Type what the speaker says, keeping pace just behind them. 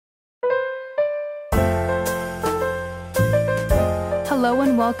Hello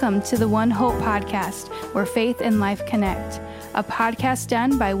and welcome to the One Hope podcast, where faith and life connect. A podcast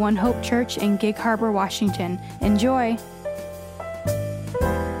done by One Hope Church in Gig Harbor, Washington. Enjoy!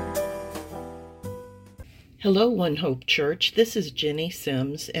 Hello, One Hope Church. This is Ginny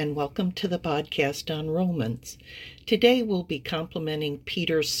Sims, and welcome to the podcast on Romans. Today we'll be complementing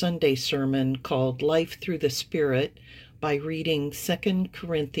Peter's Sunday sermon called Life Through the Spirit by reading 2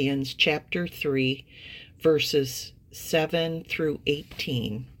 Corinthians chapter 3, verses 7 through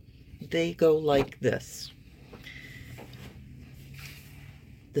 18. They go like this.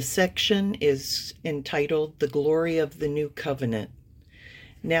 The section is entitled The Glory of the New Covenant.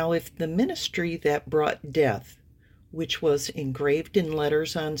 Now if the ministry that brought death, which was engraved in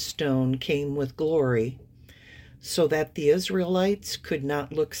letters on stone, came with glory, so that the Israelites could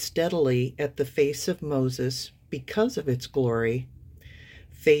not look steadily at the face of Moses because of its glory,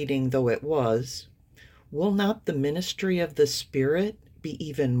 fading though it was, will not the ministry of the Spirit be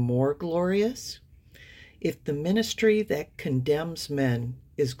even more glorious? If the ministry that condemns men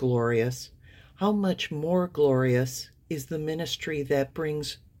is glorious, how much more glorious is the ministry that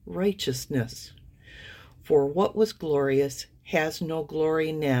brings righteousness? For what was glorious has no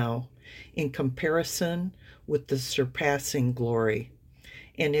glory now in comparison with the surpassing glory.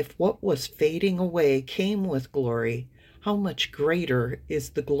 And if what was fading away came with glory, how much greater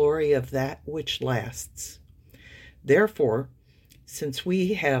is the glory of that which lasts? Therefore, since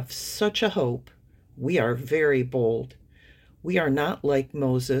we have such a hope, we are very bold. We are not like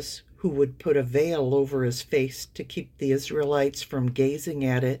Moses, who would put a veil over his face to keep the Israelites from gazing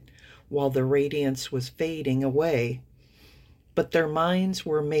at it while the radiance was fading away. But their minds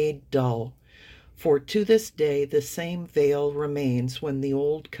were made dull, for to this day the same veil remains when the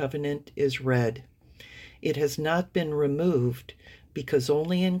old covenant is read. It has not been removed, because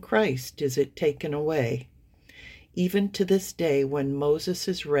only in Christ is it taken away. Even to this day, when Moses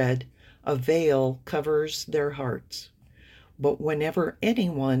is read, a veil covers their hearts. But whenever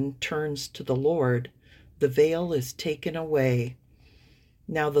anyone turns to the Lord, the veil is taken away.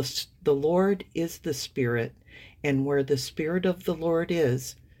 Now the Lord is the Spirit, and where the Spirit of the Lord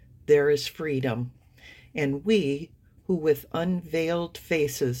is, there is freedom. And we, who with unveiled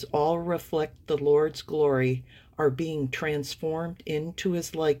faces all reflect the Lord's glory, are being transformed into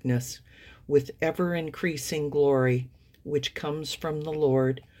his likeness with ever-increasing glory, which comes from the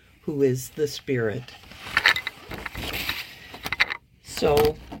Lord, who is the Spirit.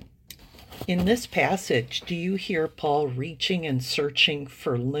 So, in this passage, do you hear Paul reaching and searching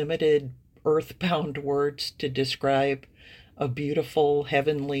for limited earthbound words to describe a beautiful,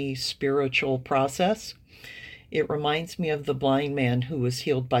 heavenly, spiritual process? It reminds me of the blind man who was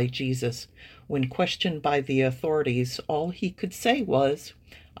healed by Jesus. When questioned by the authorities, all he could say was,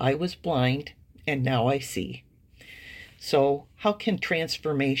 "I was blind, and now I see." So, how can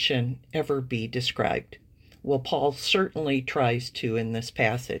transformation ever be described? Well, Paul certainly tries to in this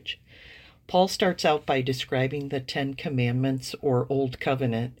passage. Paul starts out by describing the 10 Commandments or Old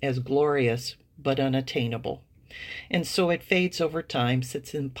Covenant as glorious but unattainable. And so it fades over time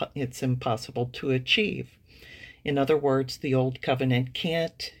since it's impossible to achieve. In other words, the Old Covenant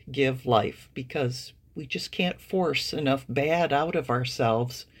can't give life because we just can't force enough bad out of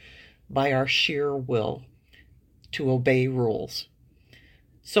ourselves by our sheer will to obey rules.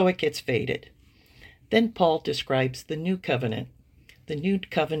 So it gets faded. Then Paul describes the New Covenant. The New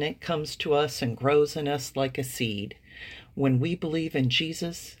Covenant comes to us and grows in us like a seed when we believe in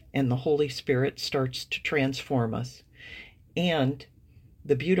Jesus and the Holy Spirit starts to transform us. And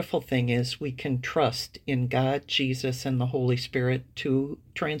the beautiful thing is we can trust in God, Jesus, and the Holy Spirit to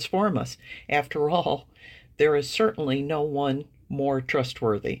transform us. After all, there is certainly no one more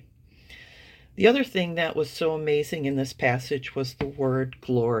trustworthy. The other thing that was so amazing in this passage was the word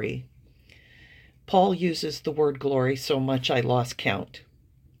glory. Paul uses the word glory so much I lost count.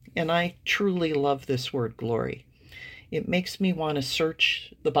 And I truly love this word glory. It makes me want to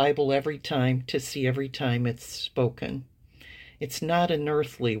search the Bible every time to see every time it's spoken. It's not an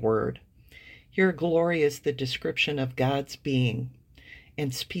earthly word. Here, glory is the description of God's being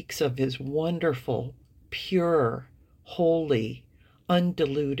and speaks of his wonderful, pure, holy,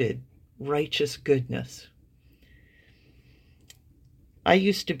 undiluted, righteous goodness. I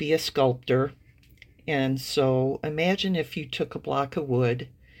used to be a sculptor, and so imagine if you took a block of wood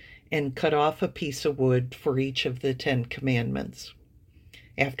and cut off a piece of wood for each of the 10 Commandments.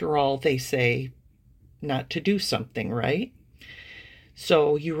 After all, they say not to do something, right?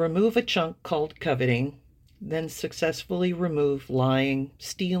 So you remove a chunk called coveting, then successfully remove lying,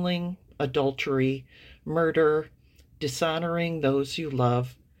 stealing, adultery, murder, dishonoring those you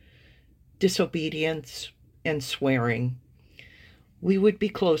love, disobedience, and swearing. we would be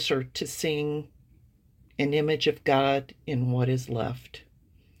closer to seeing an image of God in what is left.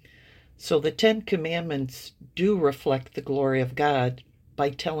 So the Ten Commandments do reflect the glory of God by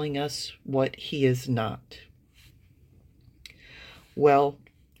telling us what He is not. Well,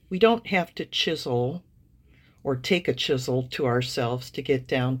 we don't have to chisel or take a chisel to ourselves to get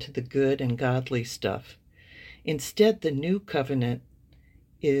down to the good and godly stuff. Instead, the new covenant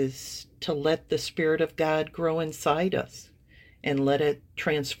is to let the Spirit of God grow inside us and let it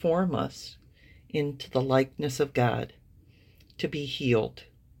transform us into the likeness of God, to be healed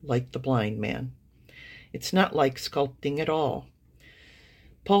like the blind man. It's not like sculpting at all.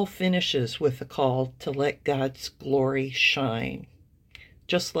 Paul finishes with a call to let God's glory shine,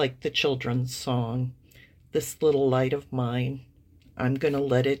 just like the children's song, "This little light of mine, I'm going to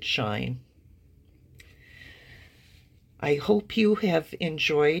let it shine." I hope you have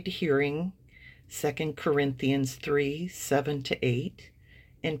enjoyed hearing 2 Corinthians 3, 7-8,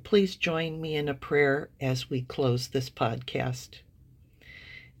 and please join me in a prayer as we close this podcast.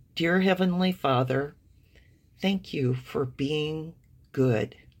 Dear Heavenly Father, thank you for being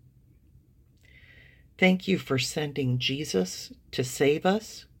good. Thank you for sending Jesus to save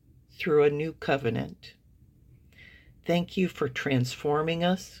us through a new covenant. Thank you for transforming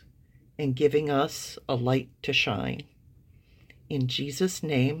us and giving us a light to shine. In Jesus'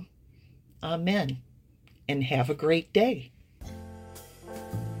 name, amen, and have a great day.